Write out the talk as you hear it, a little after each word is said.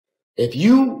If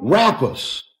you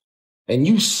rappers and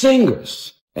you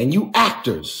singers and you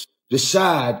actors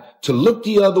decide to look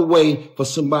the other way for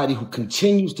somebody who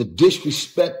continues to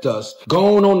disrespect us,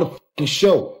 going on the fucking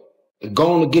show and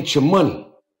going to get your money,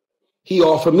 he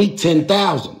offered me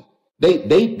 10,000.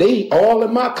 They all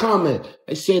in my comment.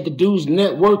 They said the dude's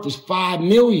net worth is 5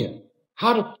 million.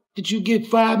 How did you get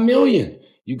 5 million?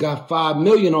 You got 5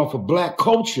 million off of black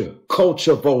culture.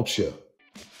 Culture vulture.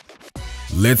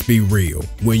 Let's be real.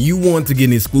 When you want to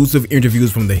get exclusive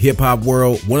interviews from the hip-hop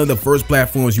world, one of the first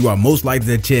platforms you are most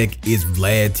likely to check is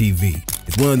VladTV.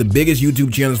 It's one of the biggest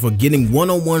YouTube channels for getting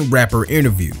one-on-one rapper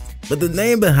interviews. But the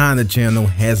name behind the channel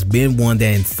has been one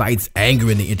that incites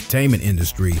anger in the entertainment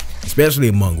industry, especially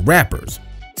among rappers.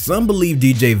 Some believe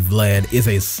DJ Vlad is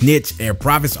a snitch and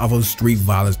profits off of street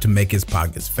violence to make his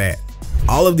pockets fat.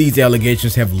 All of these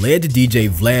allegations have led to DJ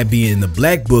Vlad being in the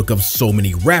black book of so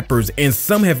many rappers, and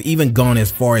some have even gone as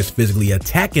far as physically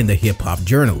attacking the hip-hop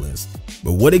journalist.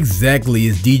 But what exactly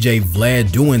is DJ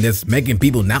Vlad doing that's making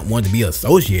people not want to be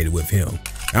associated with him?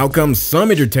 How come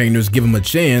some entertainers give him a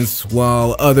chance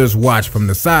while others watch from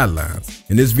the sidelines?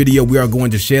 In this video, we are going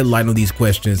to shed light on these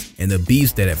questions and the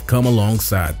beefs that have come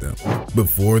alongside them.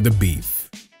 Before the beef.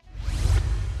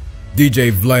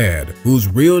 DJ Vlad, whose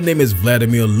real name is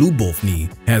Vladimir Lubovny,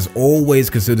 has always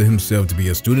considered himself to be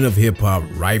a student of hip-hop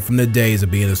right from the days of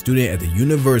being a student at the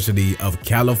University of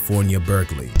California,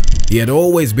 Berkeley. He had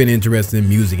always been interested in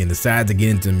music and decided to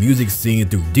get into the music scene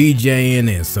through DJing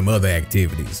and some other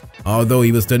activities. Although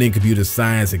he was studying computer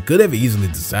science and could have easily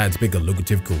decided to pick a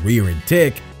lucrative career in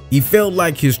tech, he felt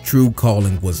like his true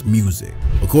calling was music.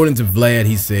 According to Vlad,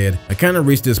 he said, "I kind of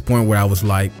reached this point where I was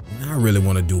like, I really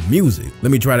want to do music.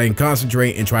 Let me try to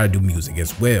concentrate and try to do music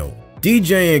as well."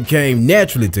 DJing came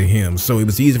naturally to him, so it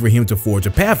was easy for him to forge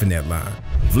a path in that line.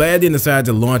 Vlad then decided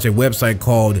to launch a website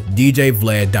called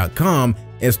djvlad.com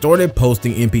and started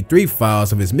posting MP3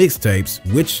 files of his mixtapes,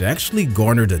 which actually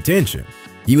garnered attention.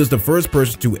 He was the first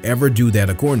person to ever do that,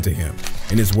 according to him.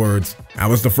 In his words, "I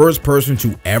was the first person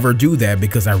to ever do that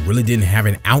because I really didn't have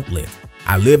an outlet.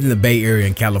 I lived in the Bay Area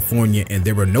in California and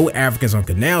there were no Africans on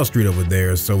Canal Street over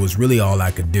there, so it was really all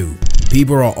I could do."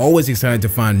 People are always excited to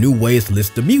find new ways to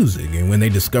listen to music, and when they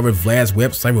discovered Vlad's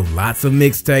website with lots of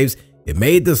mixtapes, it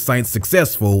made the site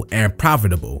successful and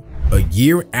profitable. A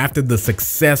year after the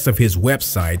success of his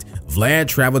website, Vlad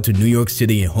traveled to New York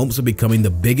City in hopes of becoming the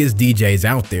biggest DJs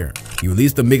out there. He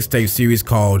released a mixtape series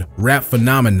called Rap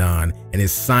Phenomenon, and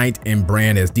his site and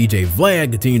brand as DJ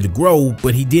Vlad continued to grow,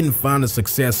 but he didn't find the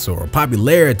success or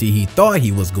popularity he thought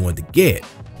he was going to get.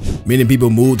 Many people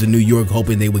moved to New York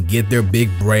hoping they would get their big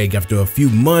break after a few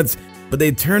months, but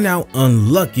they turned out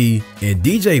unlucky, and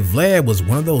DJ Vlad was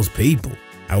one of those people.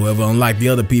 However, unlike the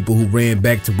other people who ran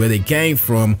back to where they came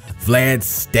from, Vlad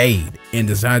stayed and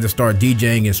decided to start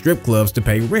DJing in strip clubs to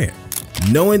pay rent.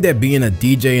 Knowing that being a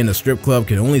DJ in a strip club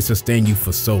can only sustain you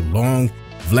for so long,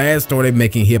 Vlad started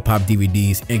making hip-hop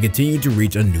DVDs and continued to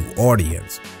reach a new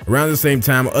audience. Around the same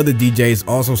time, other DJs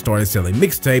also started selling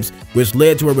mixtapes, which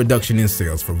led to a reduction in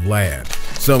sales for Vlad.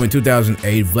 So in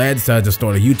 2008, Vlad decided to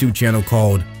start a YouTube channel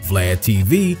called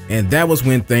VladTV, and that was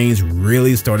when things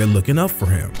really started looking up for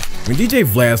him. When DJ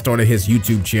Vlad started his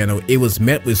YouTube channel, it was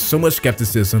met with so much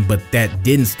skepticism, but that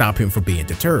didn't stop him from being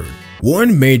deterred.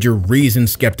 One major reason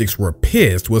skeptics were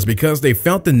pissed was because they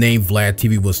felt the name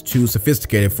VladTV was too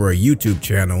sophisticated for a YouTube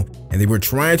channel, and they were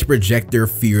trying to project their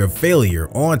fear of failure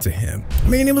onto him. I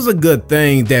mean, it was a good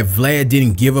thing that Vlad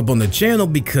didn't give up on the channel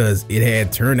because it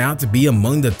had turned out to be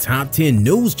among the top 10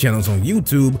 news channels on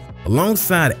YouTube,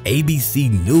 alongside ABC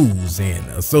News and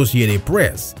Associated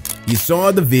Press. He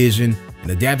saw the vision and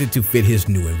adapted to fit his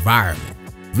new environment.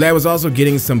 Vlad was also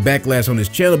getting some backlash on his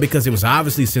channel because it was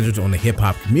obviously centered on the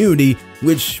hip-hop community,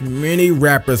 which many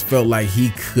rappers felt like he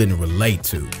couldn't relate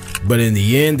to. But in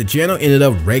the end, the channel ended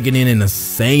up raking in an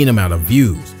insane amount of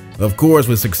views. Of course,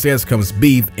 with success comes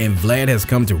beef, and Vlad has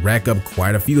come to rack up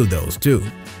quite a few of those too.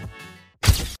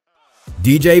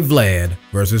 DJ Vlad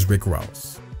versus Rick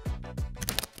Ross.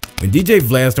 When DJ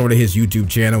Vlad started his YouTube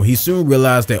channel, he soon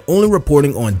realized that only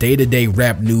reporting on day-to-day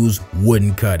rap news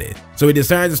wouldn't cut it. So he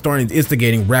decided to start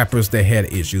instigating rappers that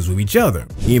had issues with each other.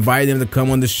 He invited them to come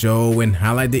on the show and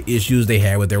highlight the issues they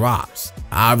had with their ops.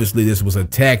 Obviously, this was a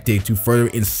tactic to further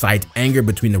incite anger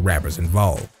between the rappers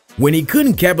involved. When he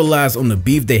couldn't capitalize on the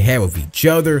beef they had with each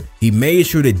other, he made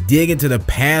sure to dig into the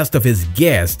past of his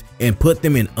guests and put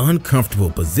them in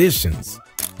uncomfortable positions.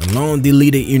 In a long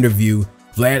deleted interview,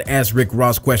 Vlad asked Rick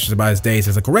Ross questions about his days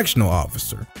as a correctional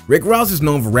officer. Rick Ross is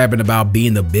known for rapping about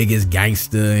being the biggest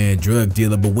gangster and drug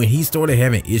dealer, but when he started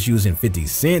having issues in 50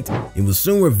 Cent, it was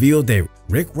soon revealed that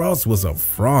Rick Ross was a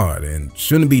fraud and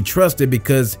shouldn't be trusted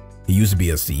because he used to be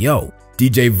a CO.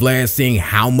 DJ Vlad, seeing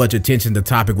how much attention the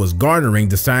topic was garnering,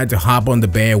 decided to hop on the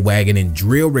bandwagon and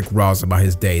drill Rick Ross about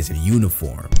his days in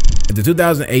uniform. At the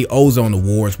 2008 Ozone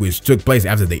Awards, which took place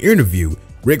after the interview,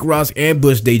 Rick Ross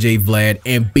ambushed DJ Vlad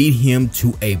and beat him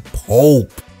to a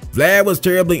pulp. Vlad was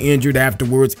terribly injured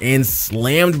afterwards and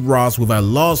slammed Ross with a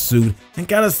lawsuit and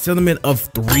got a settlement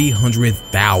of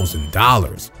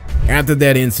 $300,000. After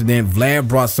that incident, Vlad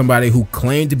brought somebody who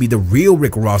claimed to be the real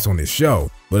Rick Ross on his show,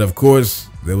 but of course,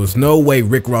 there was no way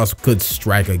Rick Ross could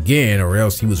strike again, or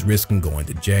else he was risking going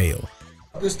to jail.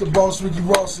 It's the boss, Ricky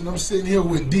Ross, and I'm sitting here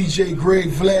with DJ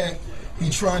Greg Vlad. He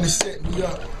trying to set me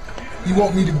up. He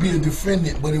want me to be a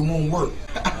defendant, but it won't work.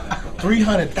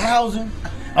 300,000?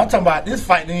 I'm talking about this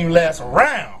fight didn't even last a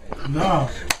round. No.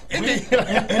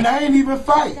 And I ain't even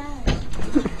fight.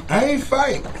 I ain't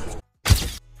fight.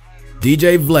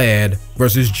 DJ Vlad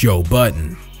versus Joe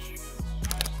Budden.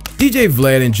 DJ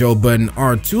Vlad and Joe Budden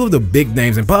are two of the big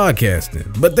names in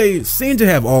podcasting, but they seem to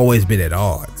have always been at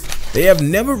odds. They have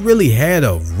never really had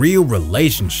a real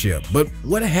relationship, but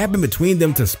what happened between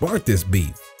them to spark this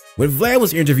beef? When Vlad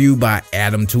was interviewed by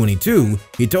Adam22,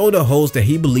 he told the host that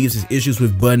he believes his issues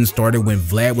with Budden started when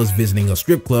Vlad was visiting a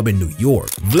strip club in New York.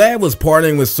 Vlad was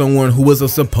partying with someone who was a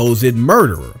supposed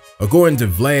murderer. According to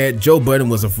Vlad, Joe Budden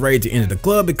was afraid to enter the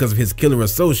club because of his killer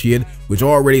associate, which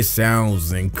already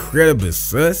sounds incredibly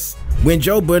sus. When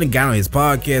Joe Budden got on his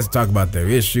podcast to talk about their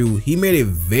issue, he made it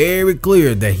very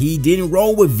clear that he didn't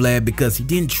roll with Vlad because he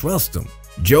didn't trust him.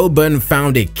 Joe Budden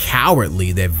found it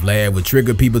cowardly that Vlad would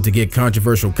trigger people to get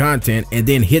controversial content and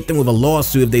then hit them with a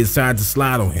lawsuit if they decide to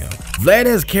slide on him. Vlad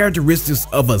has characteristics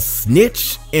of a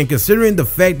snitch, and considering the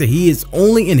fact that he is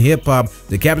only in hip-hop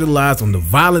to capitalize on the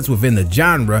violence within the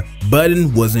genre,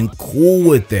 Budden wasn't cool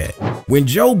with that. When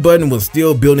Joe Budden was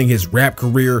still building his rap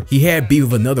career, he had beef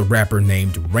with another rapper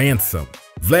named Ransom.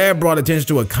 Vlad brought attention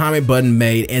to a comment Budden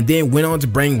made and then went on to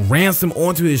bring Ransom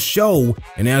onto his show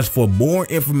and asked for more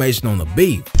information on the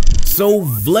beef. So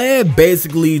Vlad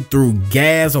basically threw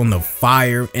gas on the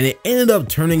fire and it ended up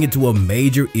turning into a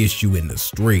major issue in the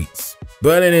streets.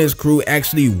 Budden and his crew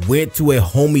actually went to a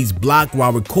homie's block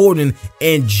while recording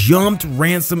and jumped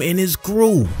Ransom and his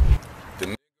crew.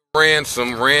 The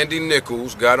Ransom, Randy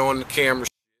Nichols, got on the camera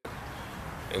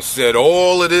and said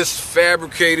all of this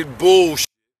fabricated bullshit.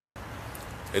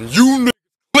 And you niggas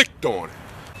clicked on it.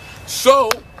 So,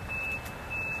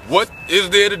 what is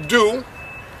there to do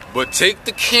but take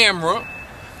the camera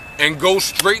and go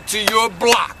straight to your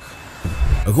block?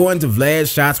 According to Vlad,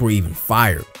 shots were even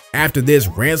fired. After this,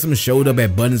 Ransom showed up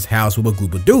at Budden's house with a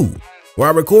group of dudes.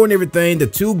 While recording everything, the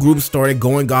two groups started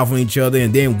going off on each other,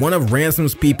 and then one of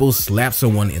Ransom's people slapped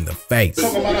someone in the face.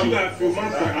 I'm not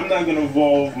going to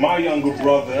involve my younger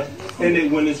brother in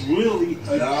it when it's really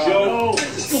a joke.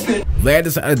 Vlad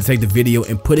decided to take the video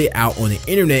and put it out on the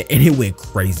internet, and it went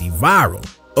crazy viral.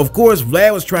 Of course,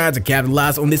 Vlad was trying to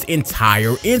capitalize on this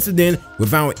entire incident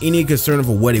without any concern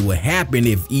for what would happen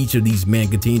if each of these men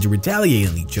continued to retaliate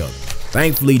on each other.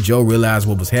 Thankfully, Joe realized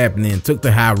what was happening and took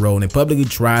the high road and publicly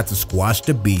tried to squash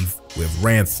the beef with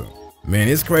Ransom. Man,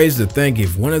 it's crazy to think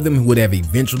if one of them would have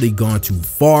eventually gone too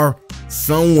far,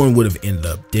 someone would have ended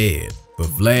up dead. But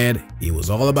Vlad, it was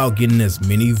all about getting as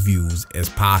many views as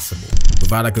possible,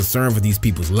 without a concern for these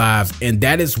people's lives, and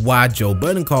that is why Joe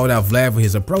Budden called out Vlad for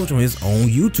his approach on his own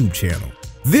YouTube channel.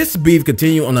 This beef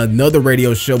continued on another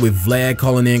radio show with Vlad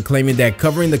calling in claiming that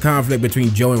covering the conflict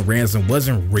between Joe and Ransom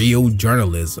wasn't real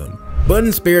journalism.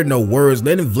 Budden spared no words,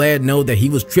 letting Vlad know that he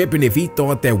was tripping if he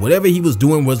thought that whatever he was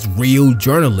doing was real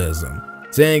journalism,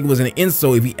 saying it was an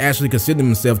insult if he actually considered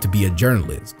himself to be a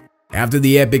journalist. After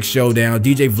the epic showdown,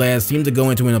 DJ Vlad seemed to go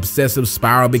into an obsessive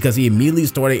spiral because he immediately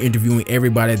started interviewing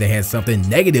everybody that had something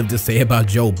negative to say about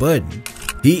Joe Budden.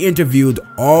 He interviewed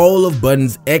all of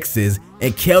Budden's exes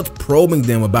and kept probing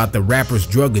them about the rapper's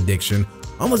drug addiction,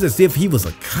 almost as if he was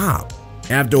a cop.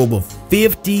 After over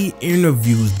 50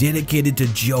 interviews dedicated to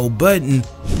Joe Budden,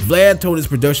 Vlad told his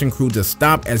production crew to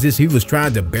stop as if he was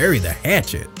trying to bury the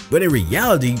hatchet. But in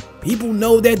reality, people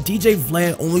know that DJ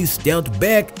Vlad only stepped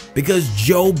back because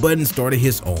Joe Budden started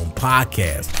his own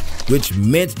podcast, which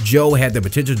meant Joe had the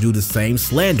potential to do the same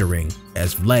slandering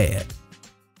as Vlad.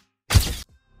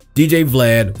 DJ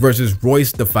Vlad versus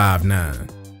Royce the 5'9".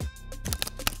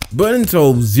 Budden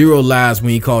told zero lies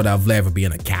when he called out Vlad for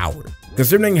being a coward,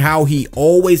 considering how he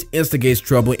always instigates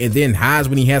trouble and then hides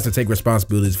when he has to take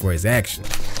responsibilities for his actions.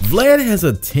 Vlad has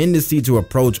a tendency to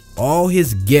approach all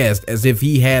his guests as if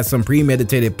he has some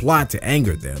premeditated plot to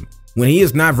anger them. When he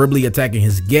is not verbally attacking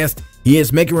his guest, he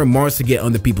is making remarks to get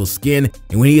under people's skin,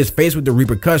 and when he is faced with the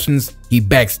repercussions, he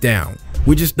backs down,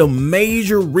 which is the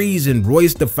major reason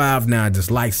Royce the 5'9"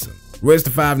 dislikes him. Royce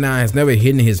the 5'9" has never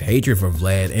hidden his hatred for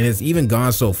Vlad and has even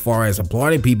gone so far as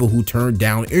applauding people who turned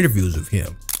down interviews with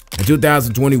him. In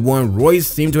 2021, Royce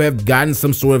seemed to have gotten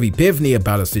some sort of epiphany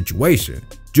about a situation.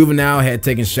 Juvenile had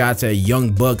taken shots at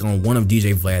Young Buck on one of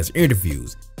DJ Vlad's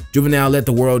interviews. Juvenile let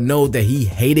the world know that he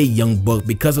hated Young Buck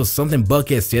because of something Buck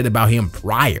had said about him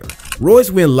prior.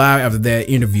 Royce went live after that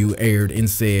interview aired and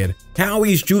said, "How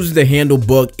he's choosing to handle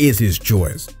Buck is his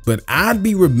choice, but I'd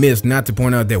be remiss not to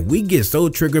point out that we get so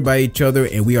triggered by each other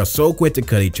and we are so quick to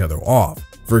cut each other off,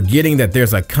 forgetting that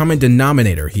there's a common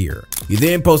denominator here." He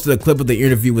then posted a clip of the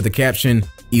interview with the caption,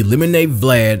 "Eliminate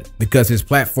Vlad because his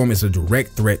platform is a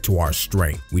direct threat to our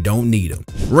strength. We don't need him."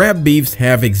 Rap beefs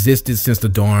have existed since the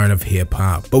dawn of hip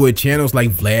hop, but with channels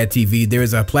like VladTV, there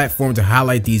is a platform to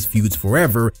highlight these feuds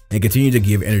forever and continue to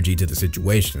give energy to the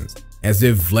situations. As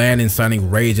if Vlad inciting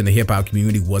rage in the hip hop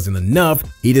community wasn't enough,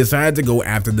 he decided to go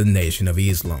after the Nation of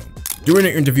Islam. During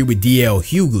an interview with DL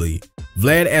Hughley,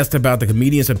 Vlad asked about the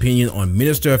comedian's opinion on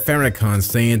Minister Farrakhan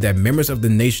saying that members of the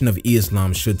Nation of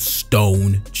Islam should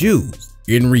stone Jews.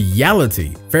 In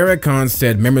reality, Farrakhan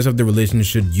said members of the religion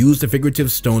should use the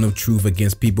figurative stone of truth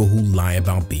against people who lie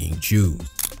about being Jews.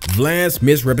 Vlad's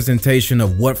misrepresentation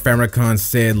of what Farrakhan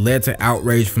said led to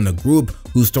outrage from the group,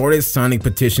 who started signing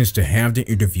petitions to have the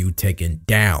interview taken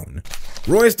down.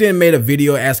 Royce then made a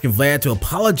video asking Vlad to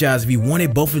apologize if he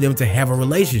wanted both of them to have a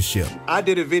relationship. I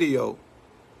did a video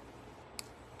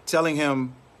telling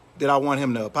him that I want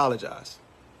him to apologize.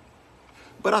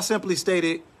 But I simply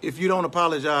stated, if you don't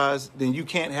apologize, then you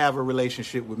can't have a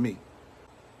relationship with me.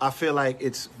 I feel like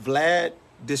it's Vlad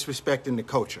disrespecting the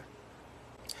culture.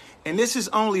 And this is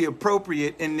only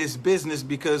appropriate in this business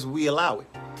because we allow it.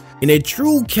 In a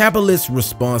true capitalist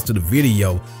response to the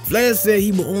video, Vlad said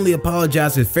he will only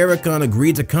apologize if Farrakhan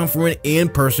agreed to come for an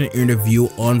in-person interview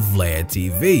on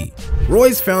VladTV.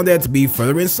 Royce found that to be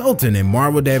further insulting and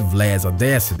marveled at Vlad's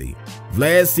audacity.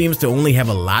 Vlad seems to only have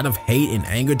a lot of hate and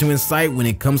anger to incite when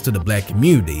it comes to the black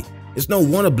community. It's no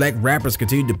wonder black rappers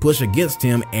continue to push against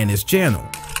him and his channel.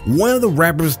 One of the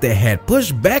rappers that had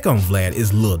pushed back on Vlad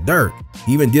is Lil Durk.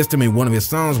 He even dissed him in one of his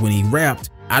songs when he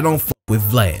rapped, "I don't fuck with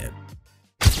Vlad."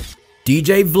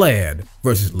 DJ Vlad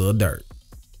versus Lil Durk.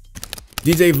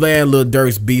 DJ Vlad and Lil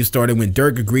Durk's beef started when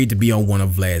Durk agreed to be on one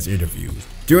of Vlad's interviews.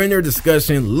 During their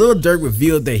discussion, Lil Durk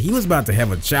revealed that he was about to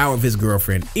have a child with his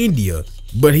girlfriend India,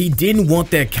 but he didn't want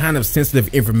that kind of sensitive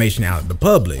information out in the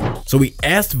public, so he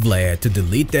asked Vlad to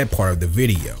delete that part of the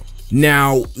video.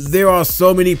 Now, there are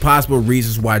so many possible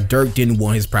reasons why Durk didn't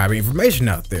want his private information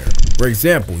out there. For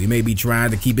example, he may be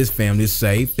trying to keep his family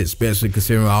safe, especially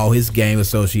considering all his gang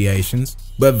associations.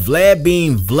 But Vlad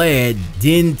being Vlad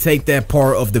didn't take that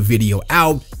part of the video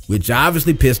out, which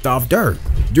obviously pissed off Durk.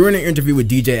 During an interview with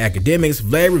DJ Academics,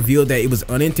 Vlad revealed that it was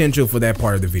unintentional for that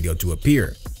part of the video to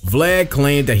appear. Vlad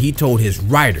claimed that he told his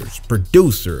writers,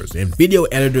 producers, and video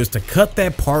editors to cut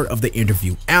that part of the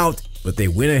interview out, but they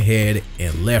went ahead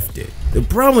and left it. The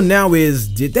problem now is,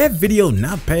 did that video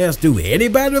not pass through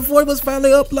anybody before it was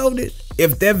finally uploaded?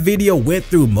 If that video went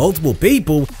through multiple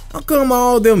people, how come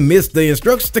all of them missed the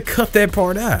instructions to cut that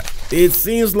part out? It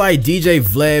seems like DJ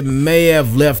Vlad may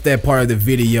have left that part of the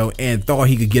video and thought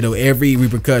he could get every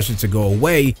repercussion to go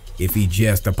away if he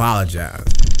just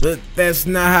apologized. But that's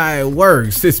not how it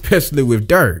works, especially with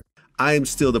Durk. I am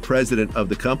still the president of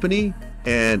the company,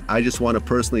 and I just want to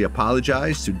personally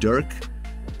apologize to Durk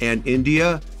and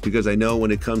India, because I know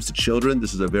when it comes to children,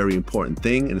 this is a very important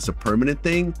thing and it's a permanent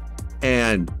thing.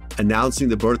 And announcing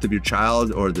the birth of your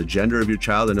child or the gender of your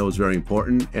child, I know is very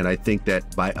important. And I think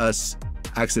that by us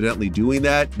accidentally doing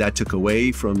that, that took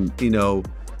away from, you know,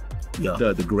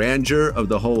 the grandeur of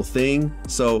the whole thing.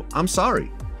 So I'm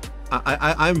sorry.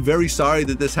 I'm very sorry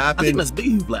that this happened. I think that's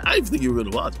big. Like, I think you're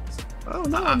really watching this. Oh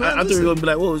no, man! I thought you were gonna be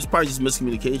like, well, it's probably just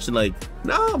miscommunication. Like,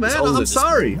 no, man, I'm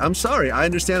sorry. I'm sorry. I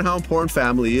understand how important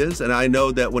family is, and I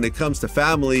know that when it comes to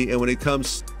family and when it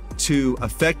comes to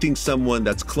affecting someone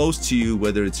that's close to you,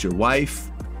 whether it's your wife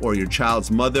or your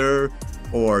child's mother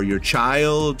or your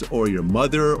child or your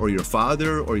mother or your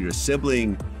father or your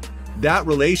sibling, that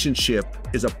relationship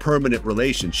is a permanent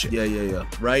relationship. Yeah.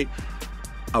 Right?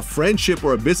 A friendship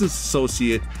or a business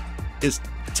associate is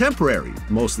temporary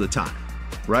most of the time.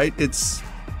 Right?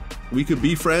 We could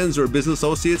be friends or business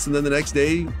associates, and then the next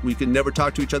day we could never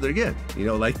talk to each other again. You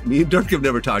know, like me and Durk have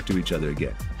never talked to each other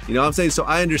again. You know what I'm saying? So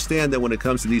I understand that when it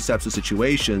comes to these types of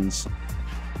situations,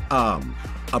 a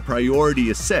priority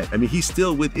is set. I mean, he's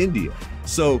still with India.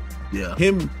 So yeah,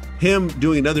 him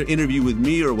doing another interview with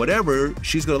me or whatever,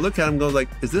 she's gonna look at him and go like,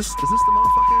 is this the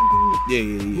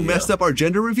motherfucker who messed up our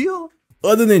gender reveal?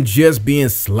 Other than just being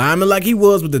slimy like he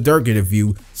was with the Durk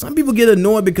interview, some people get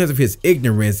annoyed because of his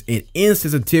ignorance and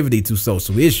insensitivity to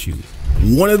social issues.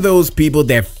 One of those people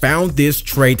that found this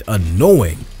trait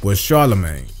annoying was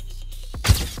Charlemagne.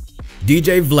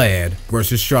 DJ Vlad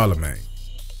versus Charlemagne.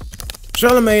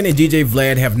 Charlemagne and DJ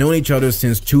Vlad have known each other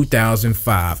since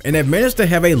 2005 and have managed to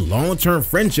have a long-term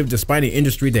friendship despite an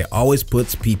industry that always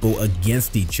puts people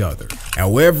against each other.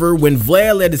 However, when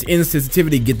Vlad let his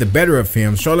insensitivity get the better of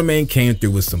him, Charlemagne came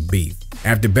through with some beef.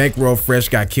 After Bankroll Fresh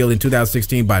got killed in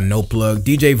 2016 by No Plug,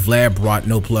 DJ Vlad brought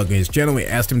No Plug on his channel and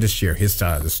asked him to share his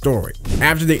side of the story.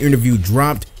 After the interview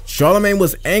dropped, Charlemagne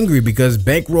was angry because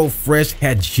Bankroll Fresh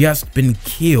had just been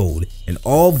killed, and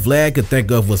all Vlad could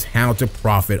think of was how to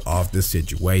profit off the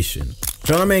situation.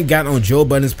 Charlemagne got on Joe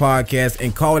Budden's podcast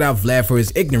and called out Vlad for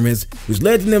his ignorance, which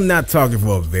led to them not talking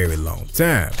for a very long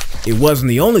time. It wasn't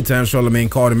the only time Charlemagne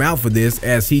called him out for this,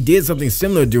 as he did something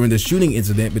similar during the shooting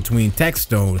incident between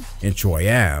Taxstone and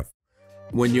Troy Ave.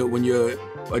 When you're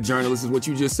a journalist, is what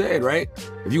you just said, right?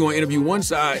 If you're gonna interview one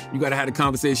side, you gotta have a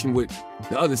conversation with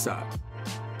the other side.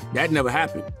 That never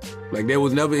happened. Like, there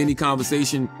was never any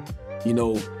conversation, you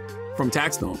know, from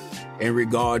Taxstone in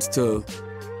regards to,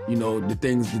 you know, the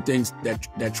things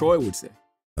that Troy would say.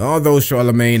 Although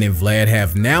Charlemagne and Vlad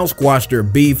have now squashed their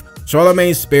beef,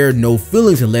 Charlemagne spared no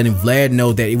feelings in letting Vlad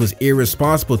know that it was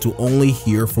irresponsible to only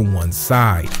hear from one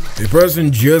side. The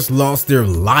person just lost their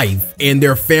life and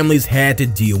their families had to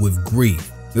deal with grief.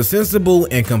 The sensible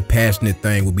and compassionate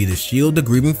thing would be to shield the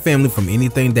grieving family from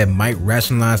anything that might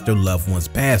rationalize their loved one's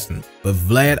passing, but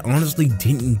Vlad honestly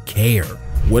didn't care.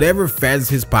 Whatever fattens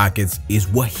his pockets is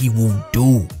what he will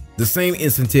do. The same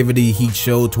insensitivity he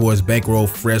showed towards Bankroll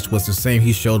Fresh was the same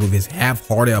he showed with his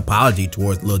half-hearted apology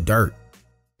towards Lil Durk.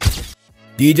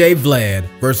 DJ Vlad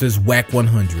versus Wack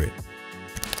 100.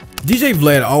 DJ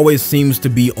Vlad always seems to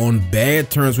be on bad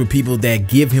terms with people that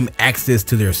give him access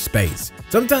to their space.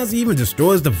 Sometimes he even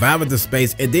destroys the vibe of the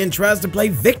space and then tries to play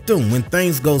victim when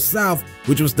things go south,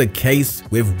 which was the case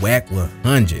with Wack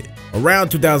 100. Around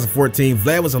 2014,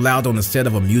 Vlad was allowed on the set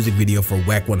of a music video for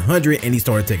Wack 100 and he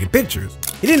started taking pictures.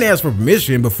 He didn't ask for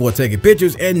permission before taking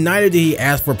pictures, and neither did he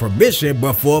ask for permission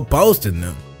before posting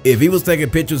them. If he was taking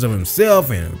pictures of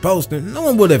himself and posting, no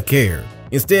one would have cared.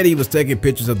 Instead, he was taking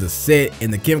pictures of the set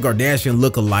and the Kim Kardashian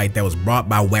lookalike that was brought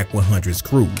by Wack 100's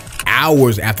crew.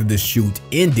 Hours after the shoot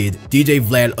ended, DJ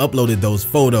Vlad uploaded those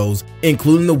photos,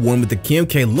 including the one with the Kim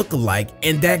K lookalike,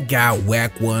 and that got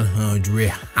Wack 100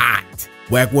 hot.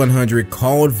 Wack 100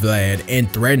 called Vlad and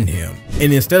threatened him.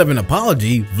 And instead of an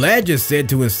apology, Vlad just said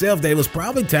to himself that it was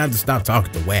probably time to stop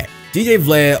talking to Wack. DJ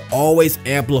Vlad always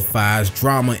amplifies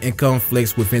drama and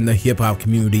conflicts within the hip-hop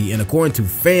community, and according to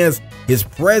fans, his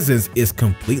presence is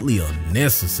completely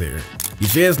unnecessary. He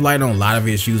sheds light on a lot of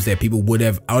issues that people would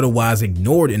have otherwise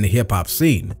ignored in the hip-hop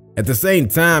scene. At the same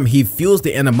time, he fuels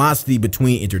the animosity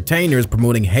between entertainers,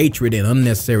 promoting hatred and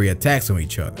unnecessary attacks on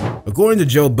each other. According to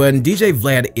Joe Budden, DJ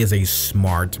Vlad is a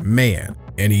smart man,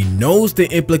 and he knows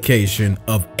the implication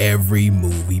of every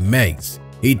move he makes.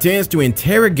 He tends to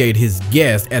interrogate his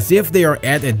guests as if they are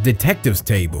at a detective's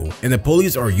table, and the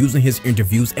police are using his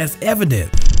interviews as evidence.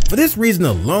 For this reason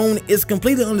alone, it's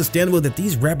completely understandable that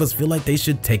these rappers feel like they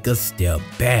should take a step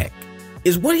back.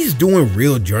 Is what he's doing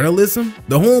real journalism?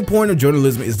 The whole point of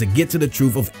journalism is to get to the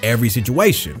truth of every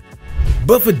situation.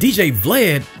 But for DJ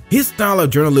Vlad, his style of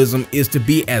journalism is to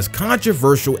be as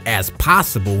controversial as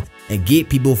possible and get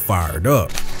people fired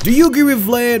up. Do you agree with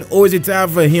Vlad, or is it time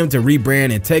for him to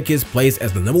rebrand and take his place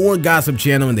as the #1 gossip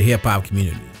channel in the hip-hop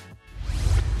community?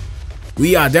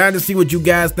 We are dying to see what you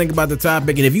guys think about the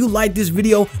topic, and if you like this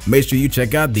video, make sure you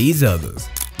check out these others.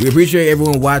 We appreciate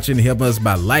everyone watching and helping us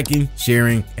by liking,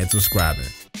 sharing, and subscribing.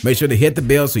 Make sure to hit the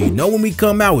bell so you know when we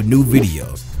come out with new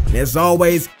videos. And as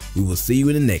always, we will see you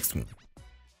in the next one.